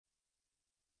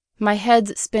My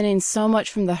head's spinning so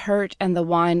much from the hurt and the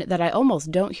wine that I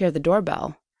almost don't hear the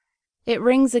doorbell. It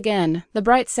rings again, the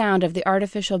bright sound of the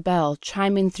artificial bell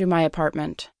chiming through my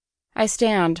apartment. I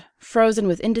stand, frozen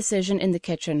with indecision in the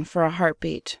kitchen, for a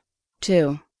heartbeat.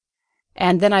 2.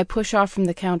 And then I push off from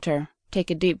the counter,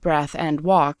 take a deep breath, and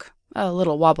walk, a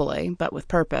little wobbly, but with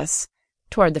purpose,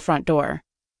 toward the front door.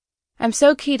 I'm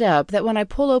so keyed up that when I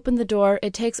pull open the door,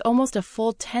 it takes almost a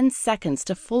full 10 seconds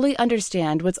to fully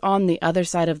understand what's on the other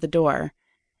side of the door.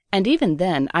 And even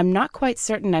then, I'm not quite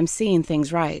certain I'm seeing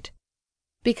things right.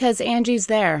 Because Angie's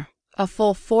there, a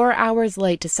full 4 hours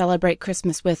late to celebrate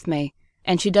Christmas with me,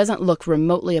 and she doesn't look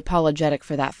remotely apologetic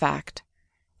for that fact.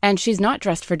 And she's not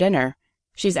dressed for dinner.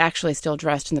 She's actually still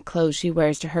dressed in the clothes she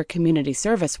wears to her community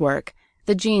service work,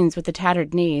 the jeans with the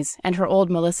tattered knees, and her old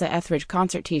Melissa Etheridge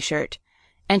concert t-shirt.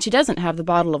 And she doesn't have the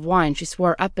bottle of wine she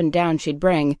swore up and down she'd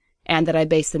bring, and that I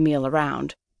based the meal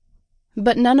around.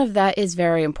 But none of that is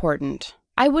very important.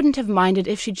 I wouldn't have minded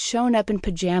if she'd shown up in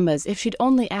pajamas if she'd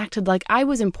only acted like I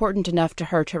was important enough to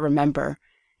her to remember,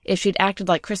 if she'd acted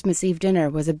like Christmas Eve dinner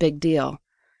was a big deal.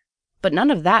 But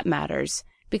none of that matters,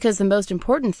 because the most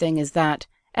important thing is that,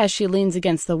 as she leans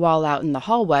against the wall out in the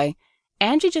hallway,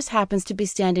 Angie just happens to be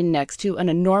standing next to an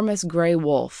enormous gray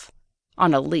wolf,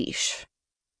 on a leash.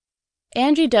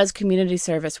 Angie does community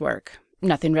service work.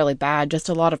 Nothing really bad, just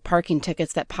a lot of parking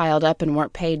tickets that piled up and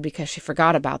weren't paid because she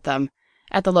forgot about them,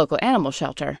 at the local animal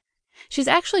shelter. She's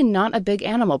actually not a big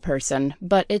animal person,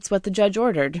 but it's what the judge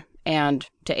ordered, and,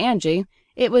 to Angie,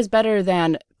 it was better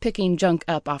than picking junk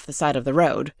up off the side of the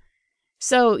road.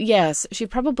 So, yes, she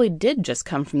probably did just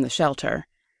come from the shelter.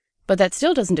 But that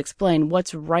still doesn't explain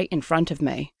what's right in front of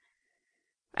me.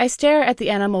 I stare at the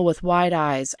animal with wide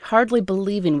eyes, hardly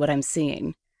believing what I'm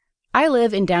seeing. I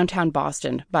live in downtown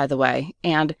Boston, by the way,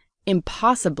 and,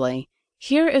 impossibly,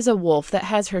 here is a wolf that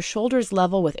has her shoulders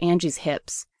level with Angie's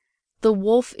hips. The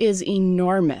wolf is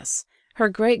enormous, her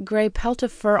great gray pelt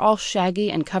of fur all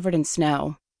shaggy and covered in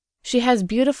snow. She has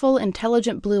beautiful,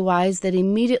 intelligent blue eyes that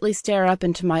immediately stare up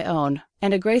into my own,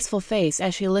 and a graceful face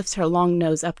as she lifts her long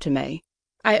nose up to me.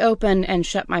 I open and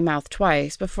shut my mouth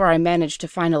twice before I manage to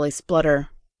finally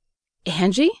splutter,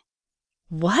 "Angie?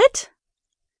 What?"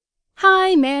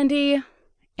 "Hi, Mandy,"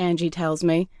 Angie tells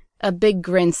me, a big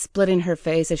grin splitting her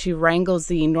face as she wrangles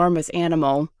the enormous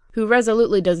animal, who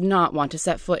resolutely does not want to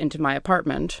set foot into my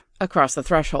apartment, across the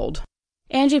threshold.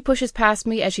 Angie pushes past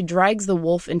me as she drags the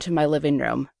wolf into my living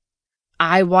room.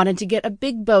 "I wanted to get a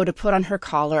big bow to put on her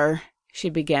collar,"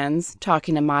 she begins,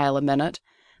 talking a mile a minute.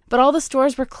 "But all the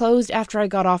stores were closed after I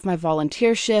got off my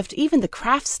volunteer shift, even the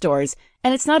craft stores,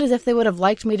 and it's not as if they would have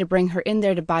liked me to bring her in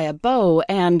there to buy a bow,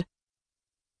 and—"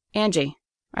 "Angie,"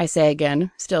 I say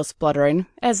again, still spluttering,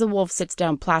 as the wolf sits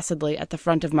down placidly at the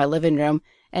front of my living room,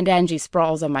 and Angie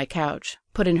sprawls on my couch,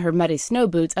 putting her muddy snow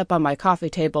boots up on my coffee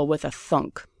table with a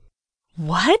thunk.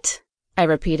 "What?" I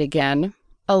repeat again,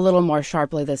 a little more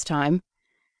sharply this time.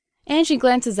 Angie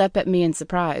glances up at me in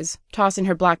surprise, tossing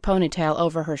her black ponytail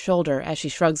over her shoulder as she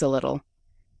shrugs a little.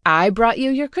 "I brought you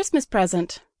your Christmas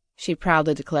present," she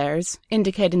proudly declares,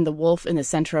 indicating the wolf in the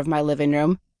center of my living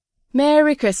room.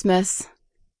 "Merry Christmas,"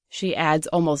 she adds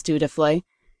almost dutifully,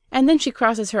 and then she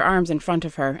crosses her arms in front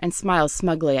of her and smiles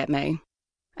smugly at me.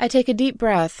 I take a deep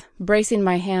breath, bracing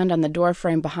my hand on the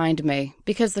doorframe behind me,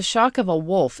 because the shock of a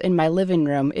wolf in my living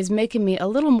room is making me a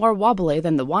little more wobbly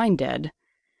than the wine did.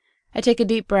 I take a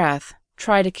deep breath,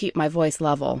 try to keep my voice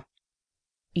level.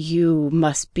 "You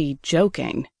must be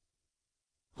joking."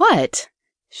 "What?"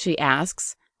 she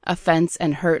asks, offense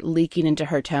and hurt leaking into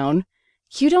her tone.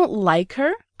 "You don't like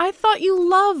her? I thought you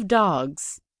loved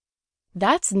dogs."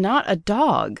 "That's not a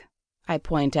dog," I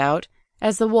point out,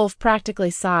 as the wolf practically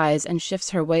sighs and shifts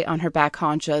her weight on her back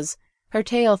haunches, her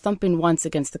tail thumping once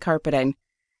against the carpeting.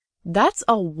 "That's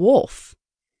a wolf."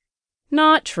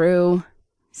 "Not true,"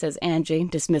 says Angie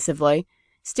dismissively,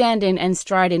 standing and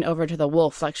striding over to the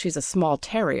wolf like she's a small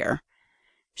terrier.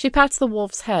 She pats the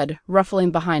wolf's head,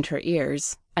 ruffling behind her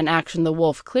ears, an action the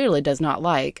wolf clearly does not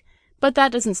like, but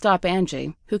that doesn't stop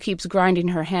Angie, who keeps grinding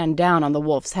her hand down on the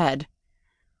wolf's head.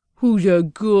 "Who's a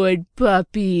good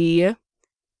puppy?"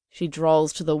 she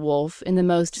drawls to the wolf in the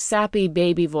most sappy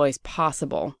baby voice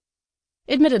possible.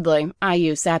 Admittedly, I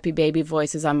use sappy baby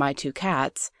voices on my 2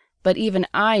 cats, but even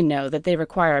I know that they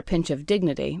require a pinch of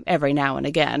dignity every now and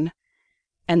again.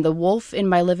 And the wolf in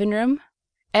my living room?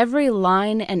 Every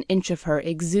line and inch of her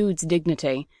exudes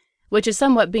dignity, which is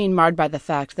somewhat being marred by the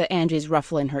fact that Angie's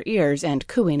ruffling her ears and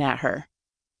cooing at her.